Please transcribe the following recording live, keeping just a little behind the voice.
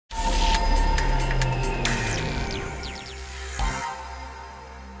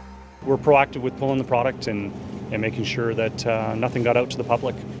We're proactive with pulling the product and making sure that nothing got out to the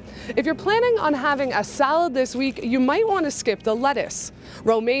public. If you're planning on having a salad this week, you might want to skip the lettuce.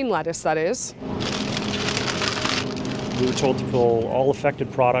 Romaine lettuce, that is. We were told to pull all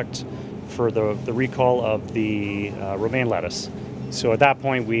affected product for the recall of the romaine lettuce. So at that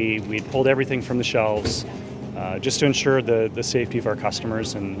point, we pulled everything from the shelves just to ensure the safety of our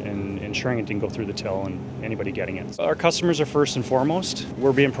customers and ensuring it didn't go through the till and anybody getting it. Our customers are first and foremost.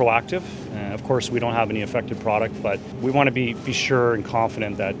 We're being proactive. Of course, we don't have any affected product, but we want to be sure and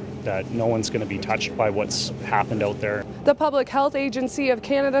confident that no one's going to be touched by what's happened out there. The Public Health Agency of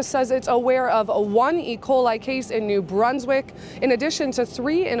Canada says it's aware of one E. coli case in New Brunswick, in addition to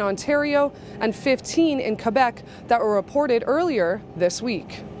 3 in Ontario and 15 in Quebec that were reported earlier this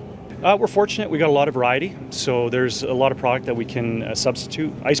week. We're fortunate. We got a lot of variety, so there's a lot of product that we can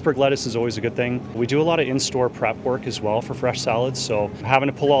substitute. Iceberg lettuce is always a good thing. We do a lot of in-store prep work as well for fresh salads, so having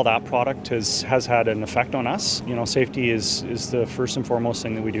to pull all that product has had an effect on us. You know, safety is the first and foremost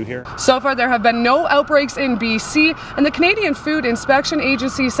thing that we do here. So far, there have been no outbreaks in BC, and the Canadian Food Inspection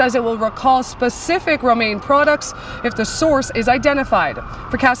Agency says it will recall specific romaine products if the source is identified.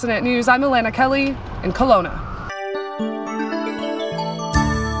 For Castanet News, I'm Alana Kelly in Kelowna.